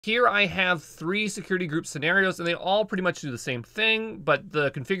Here I have 3 security group scenarios, and they all pretty much do the same thing, but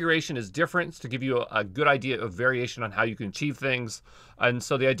the configuration is different to give you a good idea of variation on how you can achieve things. And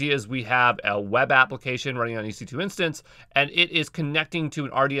so the idea is we have a web application running on EC2 instance, and it is connecting to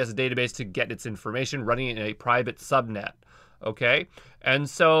an RDS database to get its information, running in a private subnet. Okay, and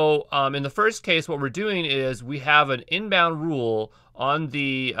so in the first case, what we're doing is we have an inbound rule on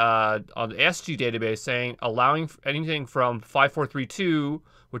the SG database saying allowing anything from 5432,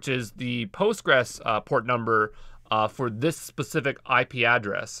 which is the Postgres port number for this specific IP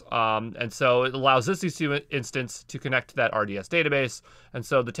address. And so it allows this EC2 instance to connect to that RDS database. And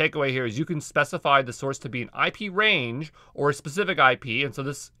so the takeaway here is you can specify the source to be an IP range or a specific IP. And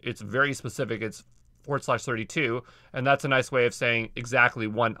so it's very specific. It's /32, and that's a nice way of saying exactly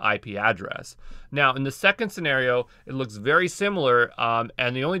one IP address. Now, in the second scenario, it looks very similar,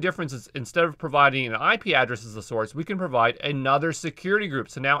 and the only difference is instead of providing an IP address as the source, we can provide another security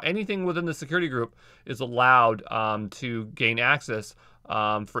group. So now anything within the security group is allowed to gain access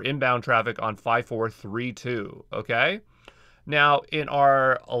for inbound traffic on 5432, okay? Now, in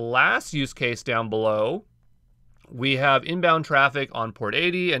our last use case down below, we have inbound traffic on port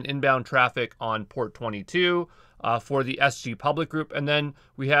 80 and inbound traffic on port 22 for the SG public group. And then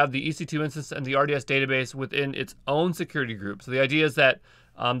we have the EC2 instance and the RDS database within its own security group. So the idea is that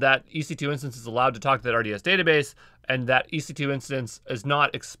that EC2 instance is allowed to talk to that RDS database, and that EC2 instance is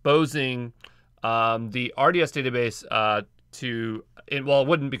not exposing the RDS database well, it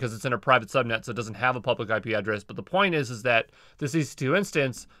wouldn't because it's in a private subnet, so it doesn't have a public IP address. But the point is that this EC2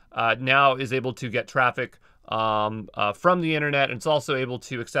 instance now is able to get traffic from the internet, and it's also able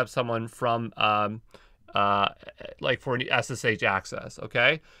to accept someone from like for an SSH access,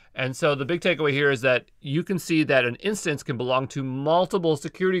 okay? And so the big takeaway here is that you can see that an instance can belong to multiple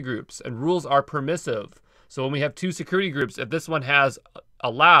security groups, and rules are permissive. So when we have 2 security groups, if this one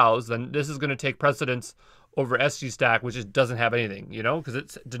allows, then this is going to take precedence over SG Stack, which just doesn't have anything, you know, because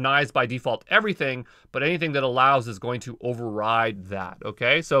it denies by default everything, but anything that allows is going to override that,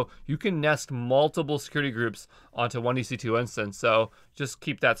 okay? So you can nest multiple security groups onto one EC2 instance, so just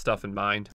keep that stuff in mind.